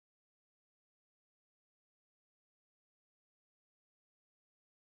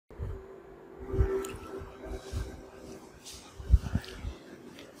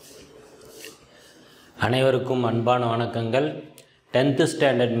அனைவருக்கும் அன்பான வணக்கங்கள். 10th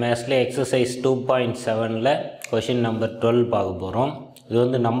standard மேத்ஸில் exercise 2.7ல் question number 12 பார்க்க போகிறோம். இது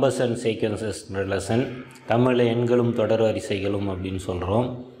வந்து நம்பர்ஸ் அண்ட் சீக்வன்சஸ் லெசன், தமிழில் எண்களும் தொடர் வரிசைகளும் அப்படின்னு சொல்கிறோம்.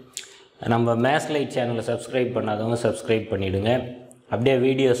 நம்ம மேத்ஸ் லைட் சேனலை சப்ஸ்கிரைப் பண்ணாதவங்க சப்ஸ்கிரைப் பண்ணிவிடுங்க. அப்படியே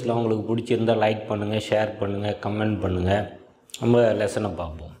வீடியோஸில் உங்களுக்கு பிடிச்சிருந்தால் லைக் பண்ணுங்கள், ஷேர் பண்ணுங்கள், கமெண்ட் பண்ணுங்கள். நம்ம லெசனை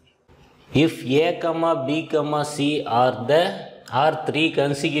பார்ப்போம். If A, B, C are three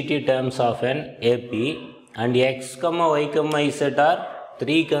consecutive terms of an AP and X, Y, Z are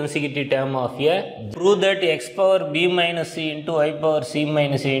three consecutive terms of a, prove that X power B minus C into Y power C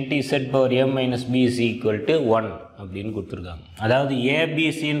minus A into Z power A minus B is equal to 1 அப்படின்னு கொடுத்துருக்காங்க. அதாவது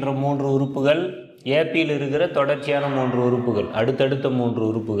ABCன்ற மூன்று உறுப்புகள், ஏபியில் இருக்கிற தொடர்ச்சியான மூன்று உறுப்புகள், அடுத்தடுத்த மூன்று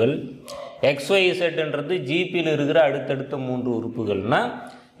உறுப்புகள், XYZன்றது ஜிபியில் இருக்கிற அடுத்தடுத்த மூன்று உறுப்புகள்னால்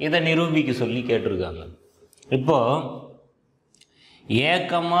இதை நிரூபிக்க சொல்லி கேட்டிருக்காங்க. இப்போது A,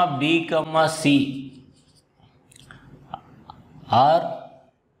 B, C are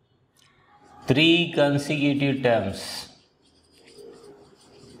three consecutive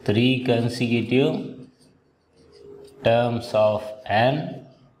terms of an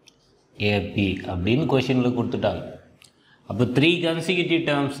AP அப்படின்னு கொஷினில் கொடுத்துட்டாங்க. அப்போ 3 consecutive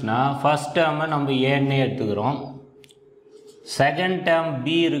termsனால் ஃபஸ்ட் டேர்மை நம்ம ஏன்னே எடுத்துக்கிறோம். செகண்ட் டேர்ம் B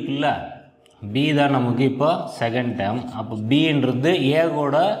இருக்குல்ல, B தான் நமக்கு இப்போ செகண்ட் டேர்ம். அப்போ Bன்றது A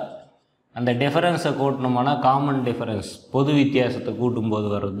கூட அந்த டிஃபரன்ஸை கூட்டணுமானா காமன் டிஃபரன்ஸ், பொது வித்தியாசத்தை கூட்டும்போது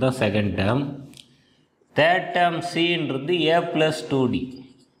வர்றது தான் second term. Third term Cன்றது A + 2D.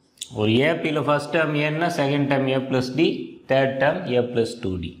 ஒரு ஏபியில் ஃபஸ்ட் டேர்ம் ஏன்னா second term A + D, third term A +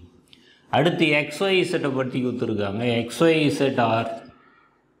 2D. அடுத்து XYZ பற்றி கொடுத்துருக்காங்க. XYZ R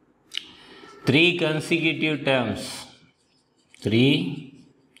three consecutive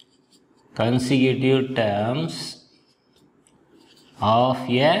terms of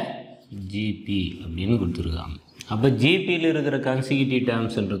a GP அப்படின்னு கொடுத்துருக்காங்க. அப்போ ஜிபியில் இருக்கிற கன்சிக்யூட்டிவ்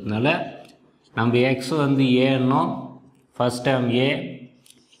டேர்ம்ஸ்ன்றதுனால நம்ம எக்ஸ் வந்து ஏன்னோ, ஃபஸ்ட் டேர்ம் ஏ,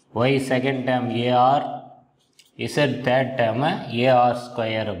 Y second term AR, Z third டேர்மை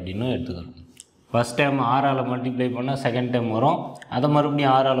AR² அப்படின்னு எடுத்துக்கிறோம். ஃபஸ்ட் டேர்ம் ஆறால் மல்டிப்ளை பண்ணால் செகண்ட் டேர்ம் வரும், அதை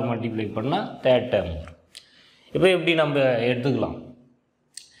மறுபடியும் ஆறால் மல்டிப்ளை பண்ணால் தேர்ட் டேர்ம் வரும். இப்போ எப்படி நம்ம எடுத்துக்கலாம்.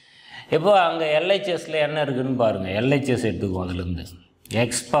 இப்போ அங்கே எல்ஹெச்எஸில் என்ன இருக்குதுன்னு பாருங்கள். எல்ஹெச்எஸ் எடுத்துக்குவோம். அதுலேருந்து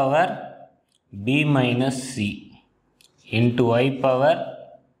X power B minus C into Y power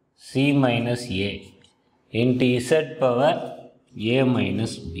C minus A into Z power a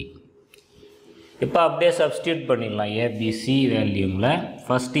minus B. இப்போ அப்படியே சப்ஸ்டியூட் பண்ணிடலாம் ABC வேல்யூமில்.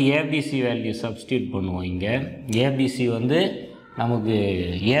 First ABC value substitute பண்ணுவோம். இங்கே ஏபிசி வந்து நமக்கு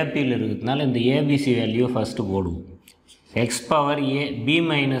ஏபியில் இருக்கிறதுனால இந்த ஏபிசி வேல்யூ ஃபஸ்ட்டு போடுவோம். X power a B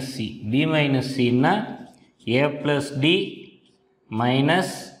minus C, B minus Chinna A + D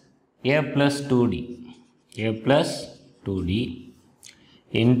minus A + 2D, A + 2D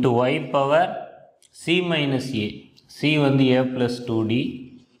into Y power C minus A, C வந்து A + 2D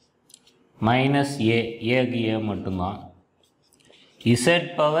minus ஏ, ஏக்கு ஏ மட்டும்தான், Z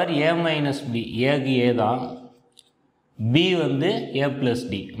power A minus B, ஏக்கு ஏ தான், B வந்து A +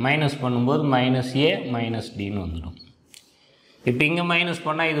 D, minus பண்ணும்போது minus ஏ minus டின்னு வந்துடும். இப்போ இங்கே மைனஸ்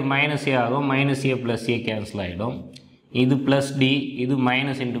பண்ணால் இது மைனஸ் ஏ ஆகும், minus A plus A cancel ஆகிடும், இது ப்ளஸ் டி, இது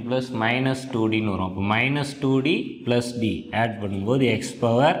மைனஸ் இன்ட்டு ப்ளஸ் மைனஸ் 2Dன்னு வரும். அப்போ minus 2D plus D add பண்ணும்போது எக்ஸ்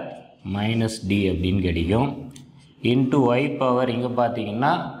பவர் மைனஸ் டி அப்படின்னு கிடைக்கும். இன்ட்டு ஒய் பவர் இங்கே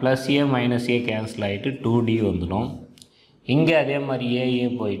பார்த்தீங்கன்னா plus A minus A cancel ஆகிட்டு 2D வந்துடும். இங்கே அதே மாதிரி ஏ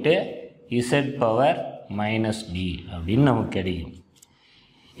போயிட்டு இசட் பவர் மைனஸ் டி அப்படின்னு நமக்கு கிடைக்கும்.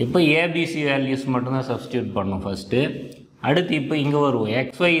 இப்போ ஏபிசி வேல்யூஸ் மட்டும்தான் சப்ஸ்டியூட் பண்ணோம் ஃபஸ்ட்டு. அடுத்து இப்போ இங்கே வருவோம்,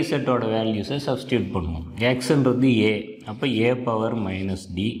 XYZோட வேல்யூஸை சப்ஸ்டியூட் பண்ணுவோம். எக்ஸுன்றது ஏ, அப்போ a power minus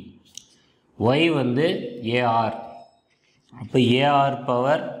D, Y வந்து ஏஆர், அப்போ ஏஆர்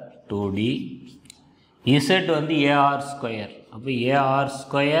பவர் 2D, இசட் வந்து AR², அப்போ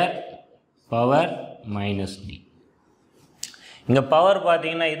AR² பவர் மைனஸ் டி. இங்கே பவர்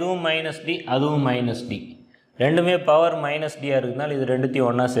பார்த்தீங்கன்னா இதுவும் மைனஸ் டி, அதுவும் மைனஸ் டி, ரெண்டுமே பவர் மைனஸ் டியாக இருக்கிறதுனால இது ரெண்டுத்தையும்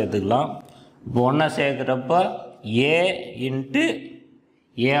ஒன்றா சேர்த்துக்கலாம். இப்போ ஒன்றா சேர்க்குறப்ப A into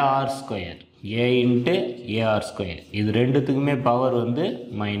AR², A into AR², இது ரெண்டுத்துக்குமே பவர் வந்து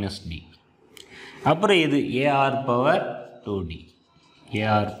மைனஸ் டி. அப்புறம் இது AR power 2D,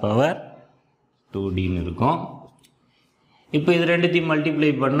 AR power 2Dன்னு இருக்கும். இப்போ இது ரெண்டுத்தையும்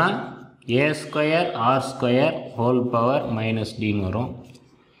மல்டிப்ளை பண்ணால் A² R² whole power minus டின்னு வரும்.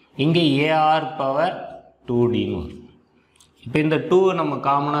 இங்கே AR பவர் 2Dன்னு வரும். இப்போ இந்த 2 நம்ம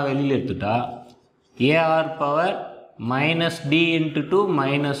காமனாக வெளியில் எடுத்துட்டா AR power minus D into 2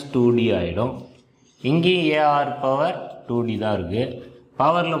 minus 2D ஆகிடும். இங்கேயும் AR பவர் 2D தான் இருக்குது.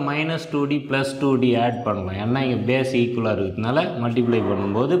 பவரில் -2d + 2d ஆட் பண்ணலாம். ஏன்னா இங்கே பேஸ் ஈக்குவலாக இருக்கிறதுனால மல்டிப்ளை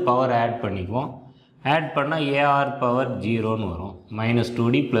பண்ணும்போது பவர் ஆட் பண்ணிக்குவோம். ஆட் பண்ணால் AR பவர் 0ன்னு வரும்.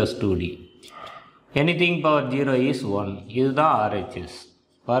 -2d + 2d. Anything power 0 is 1. இதுதான் RHS.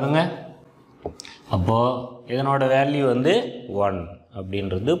 பாருங்கள், அப்போது இதனோட வேல்யூ வந்து 1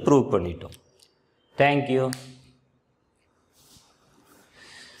 அப்படின்றது ப்ரூவ் பண்ணிட்டோம். தேங்க்யூ.